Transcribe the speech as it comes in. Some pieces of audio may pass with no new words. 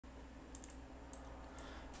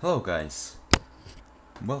Hello guys,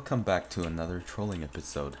 welcome back to another trolling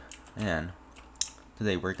episode, and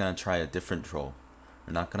today we're gonna try a different troll.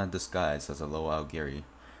 We're not gonna disguise as a low AOGIRI.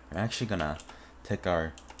 We're actually gonna take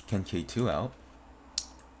our KENK2 out,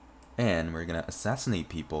 and we're gonna assassinate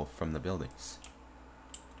people from the buildings.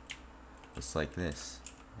 Just like this.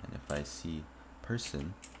 And if I see a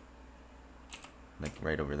person, like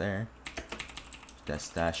right over there,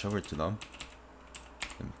 just dash over to them.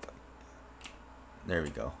 And there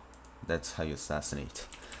we go. That's how you assassinate.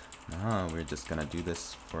 Now we're just gonna do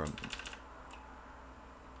this for...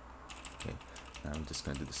 Okay, now I'm just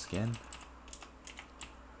gonna do the scan.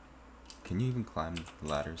 Can you even climb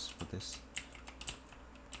ladders with this?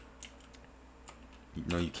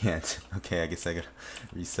 No, you can't. Okay, I guess I gotta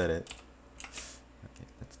reset it. Okay,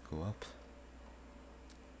 let's go up.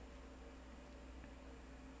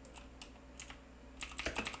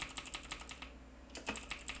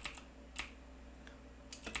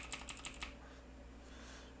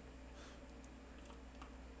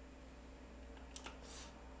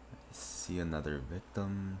 I see another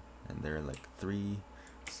victim, and there are like 3,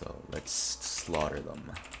 so let's slaughter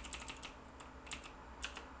them.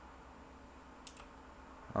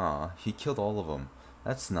 Aw, he killed all of them.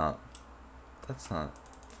 That's not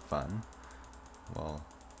fun. Well,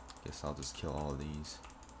 guess I'll just kill all of these.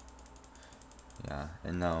 Yeah,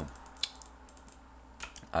 and now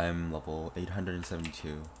I'm level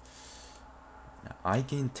 872. I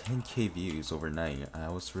gained 10k views overnight. I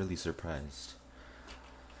was really surprised.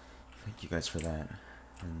 Thank you guys for that.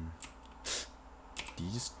 And do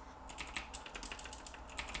you just...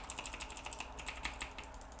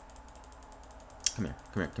 Come here,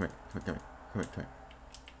 come here, come here, come here, come here, come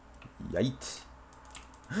here. Yite!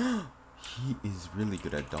 He is really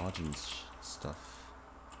good at dodging stuff.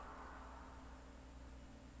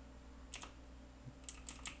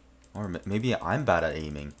 Or maybe I'm bad at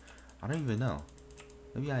aiming. I don't even know.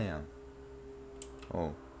 Maybe I am.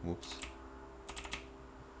 Oh, whoops.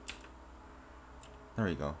 There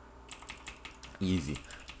we go. Easy.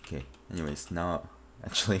 Okay, anyways, now,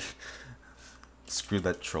 actually, screw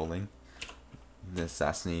that trolling. The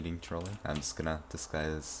assassinating trolling. I'm just gonna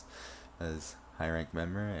disguise as high rank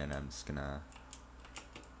member, and I'm just gonna...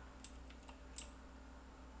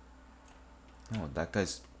 Oh, that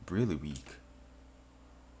guy's really weak.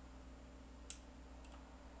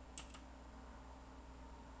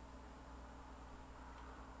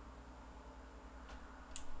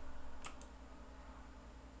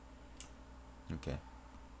 Okay.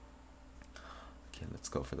 Okay, let's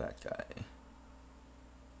go for that guy.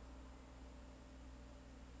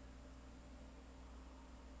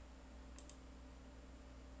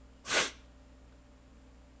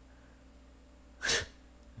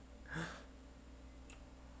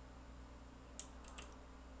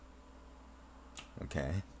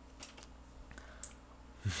 Okay.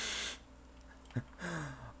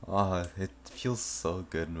 Oh, it feels so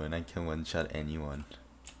good when I can one-shot anyone.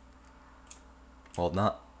 Well,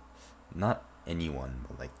 not anyone,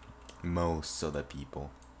 but like most of the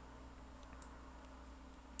people.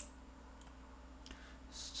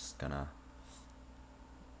 Just gonna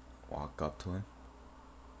walk up to him.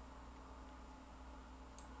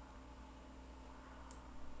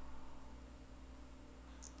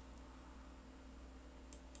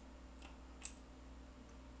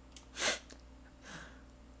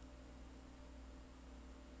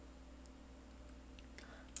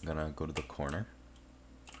 I'm gonna go to the corner.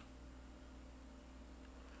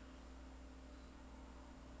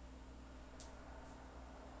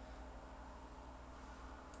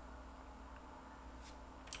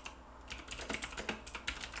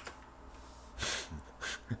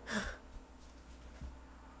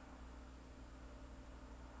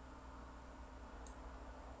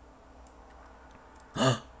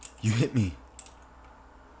 You hit me.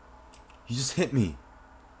 You just hit me.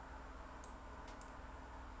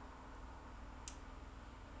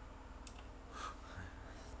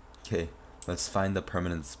 Okay, let's find the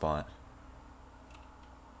permanent spot.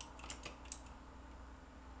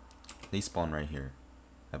 They spawn right here,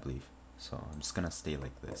 I believe. So I'm just gonna stay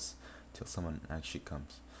like this till someone actually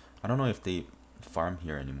comes. I don't know if they farm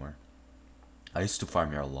here anymore. I used to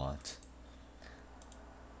farm here a lot.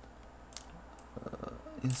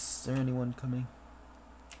 Is there anyone coming?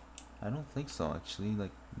 I don't think so, actually.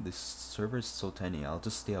 Like, this server is so tiny. I'll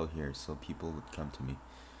just stay out here so people would come to me.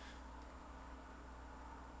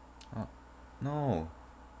 Oh, no.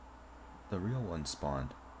 The real one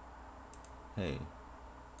spawned. Hey.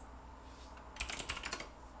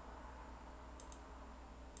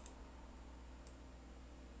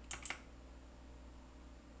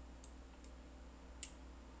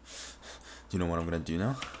 you know what I'm gonna do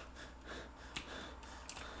now?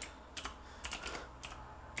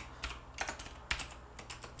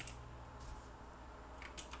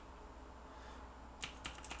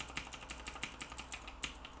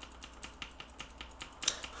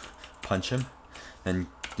 Punch him and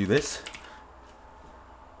do this.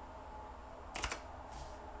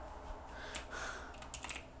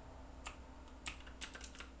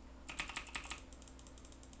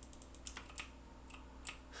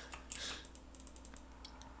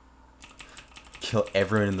 Kill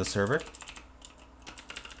everyone in the server.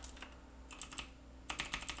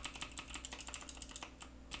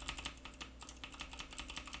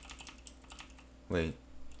 Wait.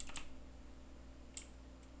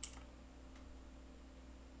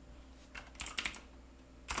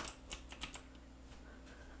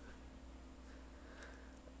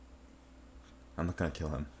 I'm not gonna kill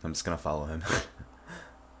him. I'm just gonna follow him.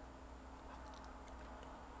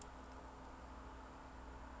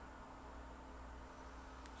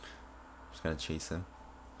 Just gonna chase him.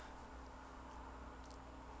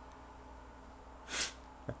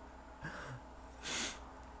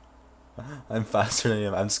 I'm faster than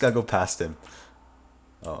him. I'm just gonna go past him.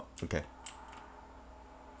 Oh, okay.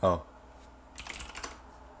 Oh.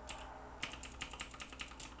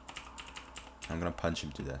 I'm gonna punch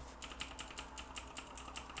him to death.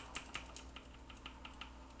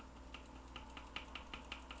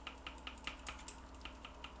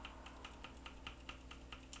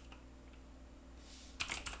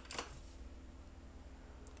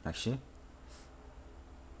 Actually,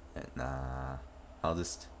 nah. I'll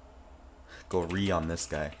just go re on this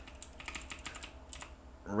guy.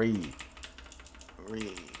 Re.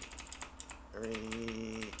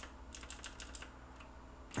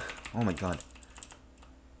 Oh my god.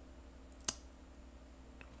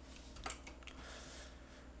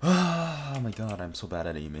 Oh my god, I'm so bad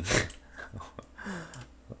at aiming.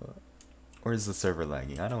 Or is the server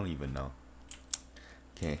lagging? I don't even know.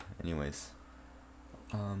 Okay, anyways.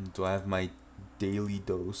 Do I have my daily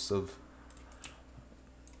dose of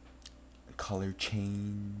color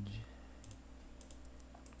change?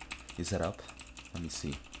 Is that up? Let me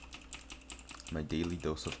see. My daily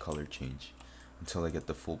dose of color change until I get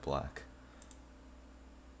the full black.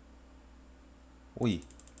 Oi,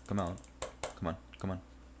 come on. Come on, come on.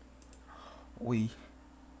 Oi.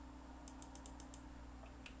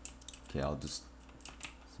 Okay, I'll just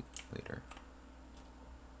see later.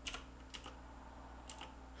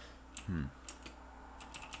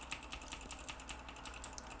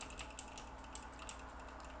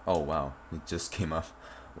 Oh wow, it just came up.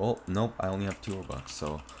 Well, nope, I only have 2 Robux,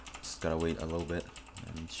 so just gotta wait a little bit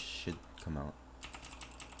and it should come out.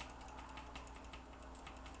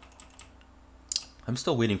 I'm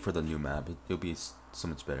still waiting for the new map. It'll be so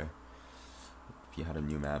much better if you had a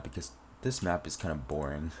new map, because this map is kind of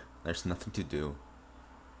boring. There's nothing to do.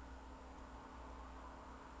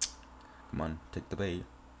 Come on, take the bait.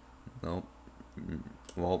 Nope.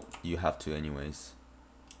 Well, you have to anyways.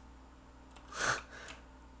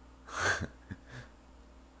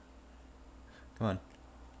 Come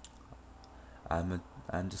on.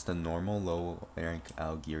 I'm just a normal low rank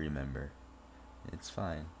AOGIRI member. It's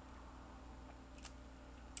fine.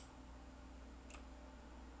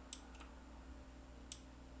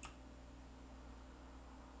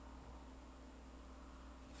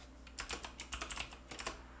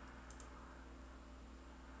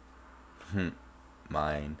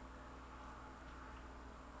 Mine.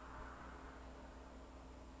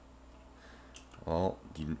 Well,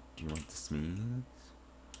 do you know what this means?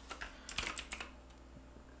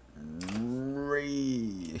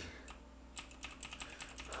 Ray.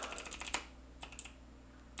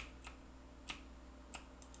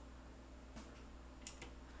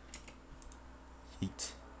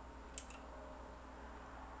 Heat.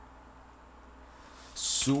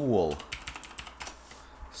 Sewell.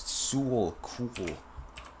 Sewell, cool.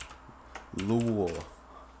 Lowell.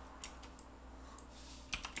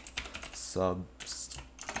 Subs.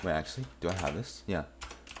 Wait, actually, do I have this? Yeah.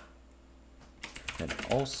 And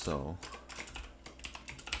also,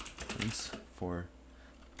 thanks for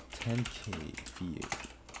 10k view.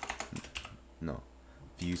 No,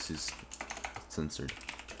 views is censored.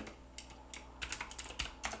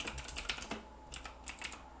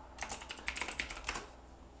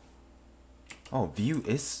 Oh, view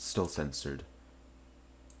is still censored.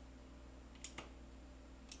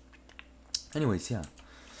 Anyways, yeah.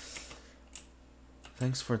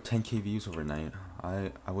 Thanks for 10k views overnight.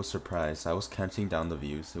 I was surprised. I was counting down the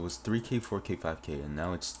views. It was 3k, 4k, 5k, and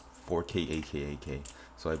now it's 4k, 8k, 8k.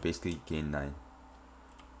 So I basically gained 9.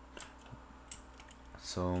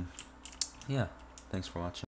 So, yeah. Thanks for watching.